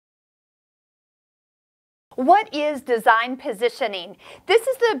What is design positioning? This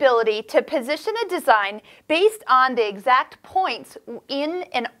is the ability to position a design based on the exact points in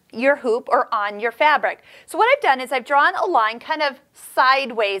your hoop or on your fabric. So what I've done is I've drawn a line kind of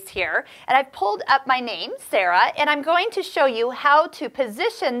sideways here, and I've pulled up my name, Sarah, and I'm going to show you how to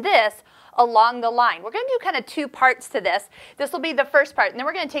position this along the line. We're going to do kind of two parts to this. This will be the first part, and then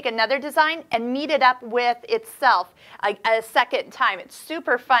we're going to take another design and meet it up with itself a second time. It's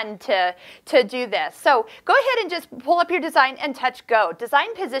super fun to do this. So go ahead and just pull up your design and touch go.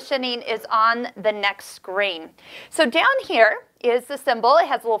 Design positioning is on the next screen. So down here is the symbol. It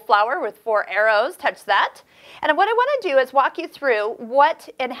has a little flower with 4 arrows. Touch that. And what I want to do is walk you through what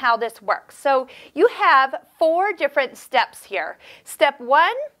and how this works. So you have 4 different steps here. Step 1,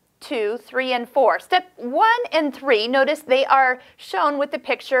 2, 3, and 4. Step 1 and 3, notice they are shown with the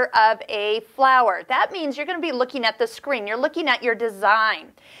picture of a flower. That means you're going to be looking at the screen. You're looking at your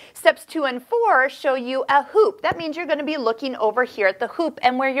design. Steps 2 and 4 show you a hoop. That means you're going to be looking over here at the hoop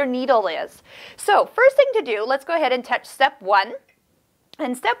and where your needle is. So first thing to do, let's go ahead and touch step 1.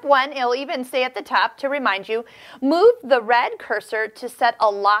 And step 1, it'll even say at the top to remind you, move the red cursor to set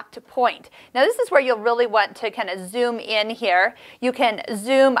a locked point. Now this is where you'll really want to kind of zoom in here. You can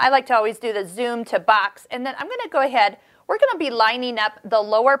zoom, I like to always do the zoom to box, and then I'm going to go ahead, we're going to be lining up the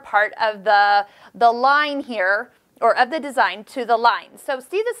lower part of the line here, or of the design to the line. So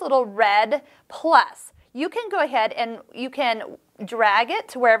see this little red plus. You can go ahead and you can drag it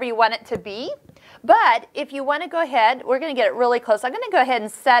to wherever you want it to be. But if you want to go ahead, we're going to get it really close. I'm going to go ahead and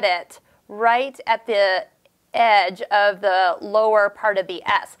set it right at the edge of the lower part of the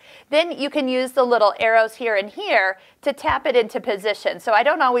S. Then you can use the little arrows here and here to tap it into position. So I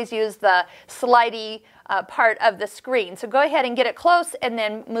don't always use the slidey part of the screen. So go ahead and get it close and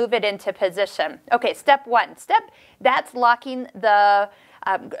then move it into position. Okay, step 1. That's locking the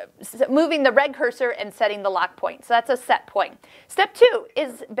moving the red cursor and setting the lock point. So that's a set point. Step 2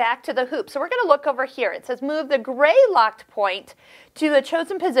 is back to the hoop. So we're going to look over here. It says move the gray locked point to a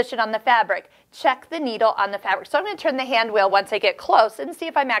chosen position on the fabric. Check the needle on the fabric. So I'm going to turn the hand wheel once I get close and see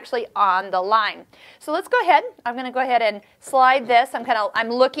if I'm actually on the line. So let's go ahead. I'm going to go ahead and slide this. I'm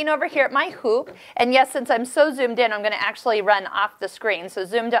looking over here at my hoop. And yes, since I'm so zoomed in, I'm going to actually run off the screen. So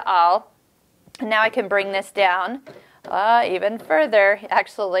zoom to all. And now I can bring this down. Even further,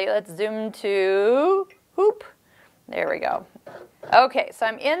 actually, let's zoom to hoop. There we go. Okay, so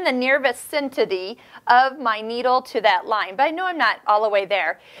I'm in the near vicinity of my needle to that line, but I know I'm not all the way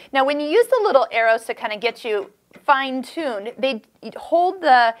there. Now, when you use the little arrows to kind of get you fine-tuned, they hold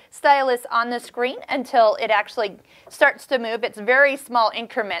the stylus on the screen until it actually starts to move. It's very small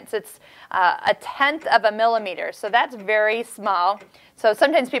increments. It's 1/10 of a millimeter, so that's very small. So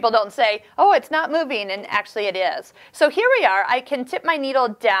sometimes people don't say, oh, it's not moving, and actually it is. So here we are. I can tip my needle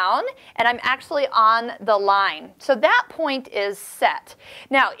down, and I'm actually on the line. So that point is set.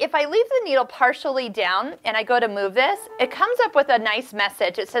 Now, if I leave the needle partially down and I go to move this, it comes up with a nice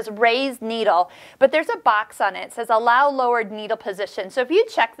message. It says raise needle, but there's a box on it. It says allow lowered needle position. So if you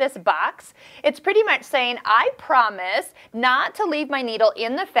check this box, it's pretty much saying, I promise not to leave my needle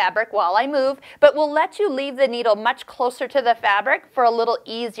in the fabric while I move, but will let you leave the needle much closer to the fabric for a little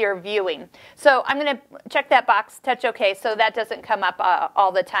easier viewing. So I'm going to check that box, touch OK, so that doesn't come up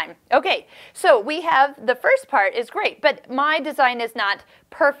all the time. Okay, so we have the first part is great, but my design is not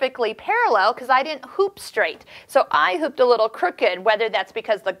perfectly parallel because I didn't hoop straight. So I hooped a little crooked, whether that's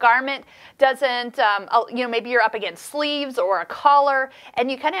because the garment doesn't, maybe you're up against sleeves or a collar,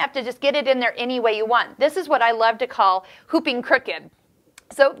 and you kind of have to just get it in there any way you want. This is what I love to call hooping crooked.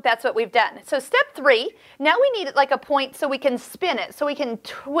 So that's what we've done. So step 3, now we need like a point so we can spin it, so we can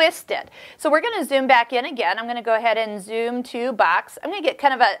twist it. So we're going to zoom back in again. I'm going to go ahead and zoom to box. I'm going to get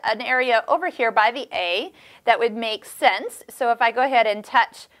kind of an area over here by the A that would make sense. So if I go ahead and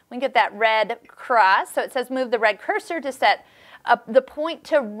touch, we can get that red cross. So it says move the red cursor to set the point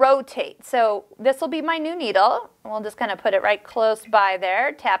to rotate. So this will be my new needle. We'll just kind of put it right close by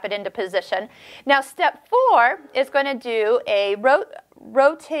there, tap it into position. Now step 4 is going to do a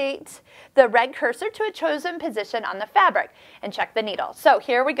rotate the red cursor to a chosen position on the fabric and check the needle. So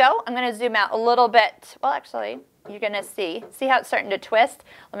here we go. I'm going to zoom out a little bit. Well, actually, you're going to see how it's starting to twist.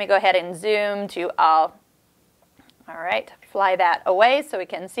 Let me go ahead and zoom to all. All right, fly that away so we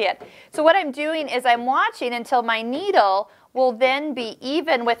can see it. So what I'm doing is I'm watching until my needle will then be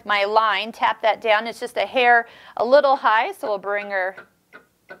even with my line. Tap that down. It's just a hair a little high, so we'll bring her,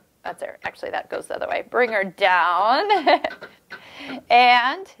 that's her. Actually, that goes the other way. Bring her down.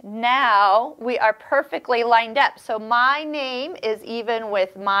 And now we are perfectly lined up. So my name is even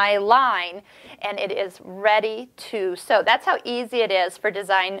with my line, and it is ready to sew. That's how easy it is for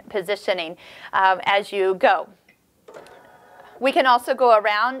design positioning as you go. We can also go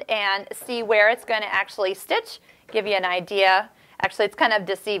around and see where it's going to actually stitch, give you an idea. Actually, it's kind of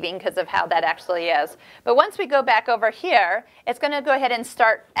deceiving because of how that actually is. But once we go back over here, it's going to go ahead and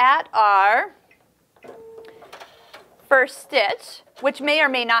start at our first stitch, which may or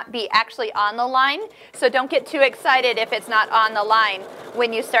may not be actually on the line. So don't get too excited if it's not on the line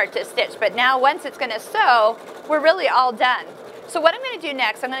when you start to stitch. But now once it's going to sew, we're really all done. So what I'm going to do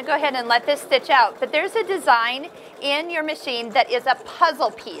next, I'm going to go ahead and let this stitch out. But there's a design in your machine that is a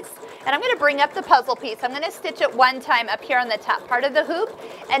puzzle piece. And I'm going to bring up the puzzle piece. I'm going to stitch it one time up here on the top part of the hoop.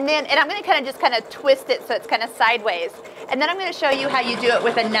 And I'm going to just kind of twist it so it's kind of sideways. And then I'm going to show you how you do it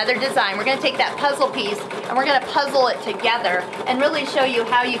with another design. We're going to take that puzzle piece and we're going to puzzle it together and really show you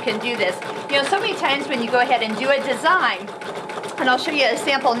how you can do this. You know, so many times when you go ahead and do a design, and I'll show you a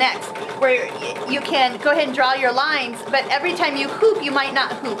sample next, where you can go ahead and draw your lines, but every time you hoop, you might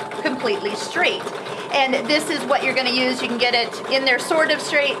not hoop completely straight. And this is what you're going to use. You can get it in there sort of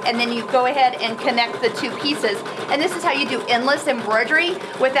straight, and then you go ahead and connect the two pieces. And this is how you do endless embroidery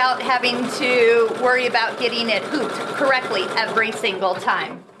without having to worry about getting it hooped correctly every single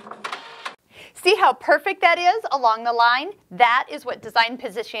time. See how perfect that is along the line? That is what design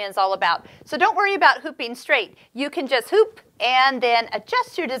positioning is all about. So don't worry about hooping straight. You can just hoop and then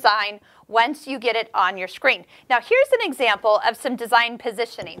adjust your design once you get it on your screen. Now here's an example of some design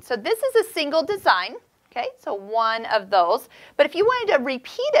positioning. So this is a single design. Okay, so one of those. But if you wanted to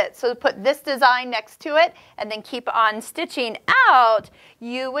repeat it, so put this design next to it and then keep on stitching out,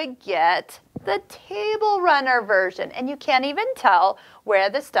 you would get the table runner version. And you can't even tell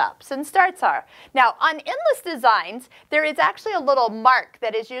where the stops and starts are. Now on endless designs, there is actually a little mark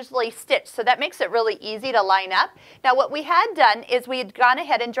that is usually stitched. So that makes it really easy to line up. Now what we had done is we had gone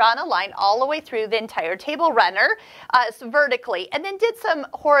ahead and drawn a line all the way through the entire table runner vertically, and then did some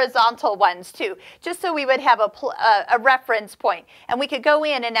horizontal ones too, just so we would have a reference point. And we could go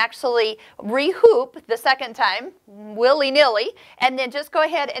in and actually re-hoop the second time, willy-nilly, and then just go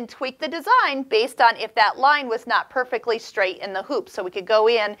ahead and tweak the design based on if that line was not perfectly straight in the hoop. So we could go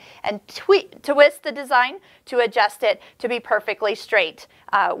in and twist the design to adjust it to be perfectly straight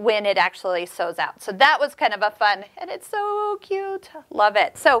when it actually sews out. So that was kind of a fun, and it's so cute. Love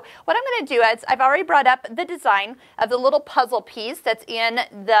it. So what I'm going to do is I've already brought up the design of the little puzzle piece that's in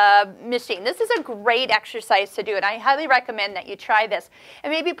the machine. This is a great exercise to do, and I highly recommend that you try this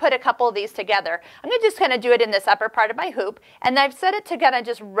and maybe put a couple of these together. I'm going to just kind of do it in this upper part of my hoop, and I've set it to kind of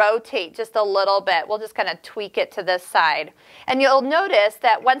just rotate just a little bit. We'll just kind of tweak it to this side. And you'll notice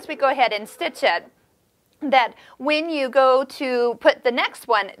that once we go ahead and stitch it, that when you go to put the next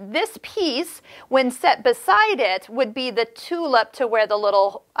one, this piece, when set beside it, would be the tulip to where the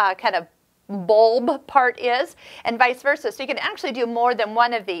little kind of bulb part is, and vice versa. So you can actually do more than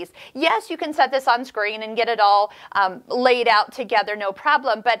one of these. Yes, you can set this on screen and get it all laid out together, no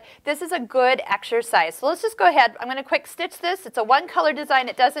problem, but this is a good exercise. So let's just go ahead. I'm going to quick stitch this. It's a one color design.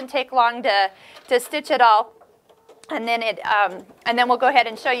 It doesn't take long to stitch it all. And then we'll go ahead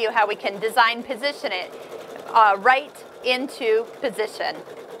and show you how we can design position it right into position.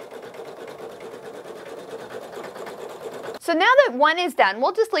 So now that one is done,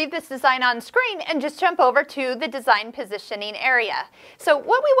 we'll just leave this design on screen and just jump over to the design positioning area. So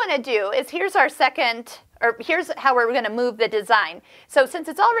what we want to do is here's how we're going to move the design. So since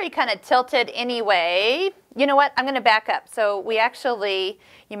it's already kind of tilted anyway, you know what? I'm going to back up. So we actually,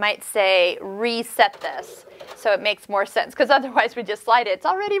 you might say, reset this so it makes more sense, because otherwise we just slide it. It's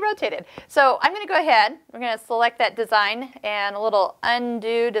already rotated. So I'm going to go ahead. We're going to select that design and a little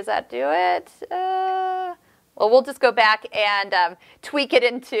undo. Does that do it? Well, we'll just go back and tweak it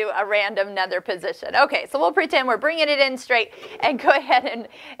into a random another position. Okay, so we'll pretend we're bringing it in straight and go ahead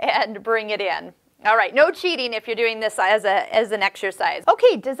and bring it in. All right, no cheating if you're doing this as an exercise.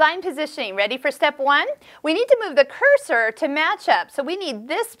 Okay, design positioning. Ready for step one? We need to move the cursor to match up. So we need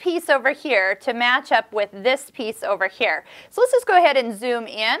this piece over here to match up with this piece over here. So let's just go ahead and zoom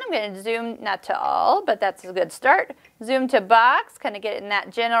in. I'm going to zoom not to all, but that's a good start. Zoom to box, kind of get in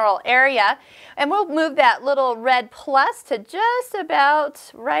that general area. And we'll move that little red plus to just about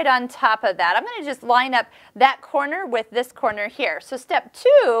right on top of that. I'm going to just line up that corner with this corner here. So step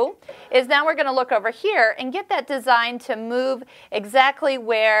two is now we're going to look over here and get that design to move exactly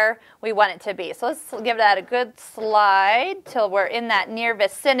where we want it to be. So let's give that a good slide till we're in that near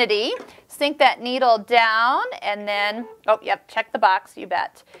vicinity. Sink that needle down and then, oh, yep, check the box, you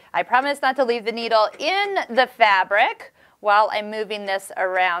bet. I promise not to leave the needle in the fabric while I'm moving this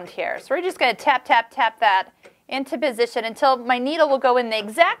around here. So we're just going to tap, tap, tap that into position until my needle will go in the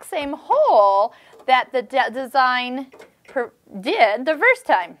exact same hole that the design did the first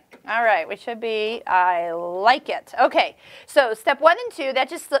time. All right, we should be, I like it. Okay, so step 1 and 2, that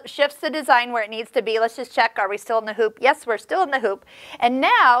just shifts the design where it needs to be. Let's just check, are we still in the hoop? Yes, we're still in the hoop. And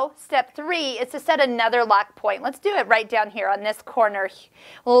now, step 3 is to set another lock point. Let's do it right down here on this corner.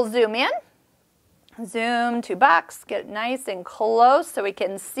 We'll zoom in, zoom to box, get it nice and close so we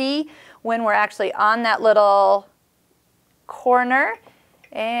can see when we're actually on that little corner.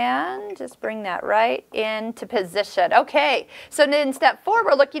 And just bring that right into position. Okay, so then step 4,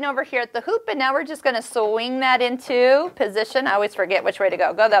 we're looking over here at the hoop, and now we're just going to swing that into position. I always forget which way to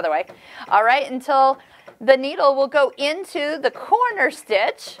go. Go the other way. All right, until the needle will go into the corner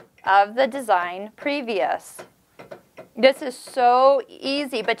stitch of the design previous. This is so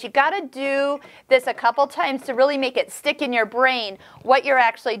easy, but you got to do this a couple times to really make it stick in your brain what you're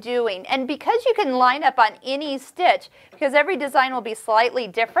actually doing. And because you can line up on any stitch, because every design will be slightly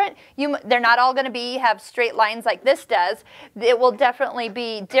different, they're not all going to have straight lines like this does. It will definitely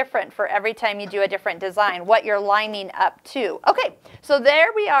be different for every time you do a different design, what you're lining up to. Okay, so there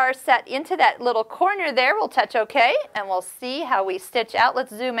we are set into that little corner there. We'll touch OK, and we'll see how we stitch out.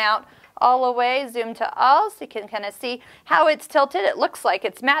 Let's zoom out all the way, zoom to all, so you can kind of see how it's tilted. It looks like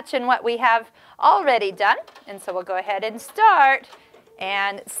it's matching what we have already done. And so we'll go ahead and start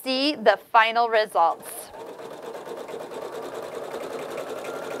and see the final results.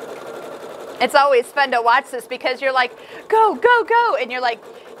 It's always fun to watch this because you're like, go, go, go, and you're like,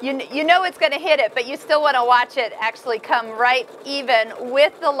 you know it's going to hit it, but you still want to watch it actually come right even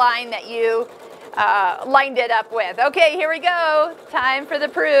with the line that you lined it up with. Okay, here we go. Time for the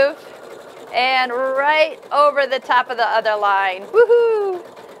proof. And right over the top of the other line. Woohoo!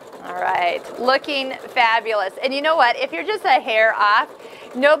 All right, looking fabulous. And you know what? If you're just a hair off,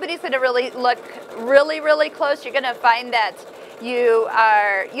 nobody's going to really look really close. You're going to find that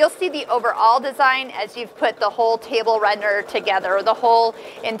you'll see the overall design as you've put the whole table runner together, or the whole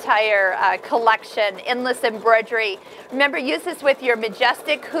entire collection, endless embroidery. Remember, use this with your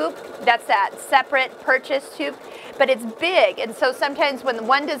majestic hoop. That's that separate purchased hoop, but it's big, and so sometimes when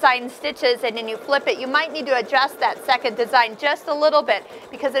one design stitches and then you flip it, you might need to adjust that second design just a little bit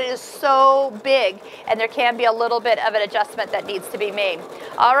because it is so big, and there can be a little bit of an adjustment that needs to be made.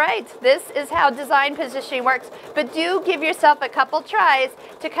 All right, this is how design positioning works, but do give yourself a couple tries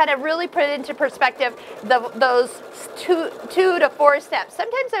to kind of really put it into perspective, those two to 4 steps.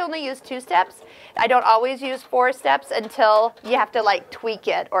 Sometimes I only use 2 steps. I don't always use 4 steps until you have to like tweak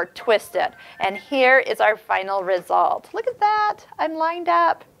it or twist it. And here is our final result. Look at that, I'm lined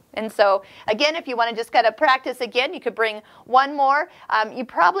up. And so, again, if you want to just kind of practice again, you could bring one more. You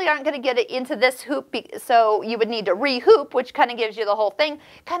probably aren't going to get it into this hoop, so you would need to re-hoop, which kind of gives you the whole thing.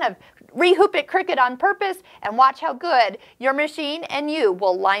 Kind of re-hoop it crooked on purpose, and watch how good your machine and you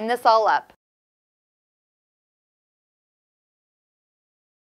will line this all up.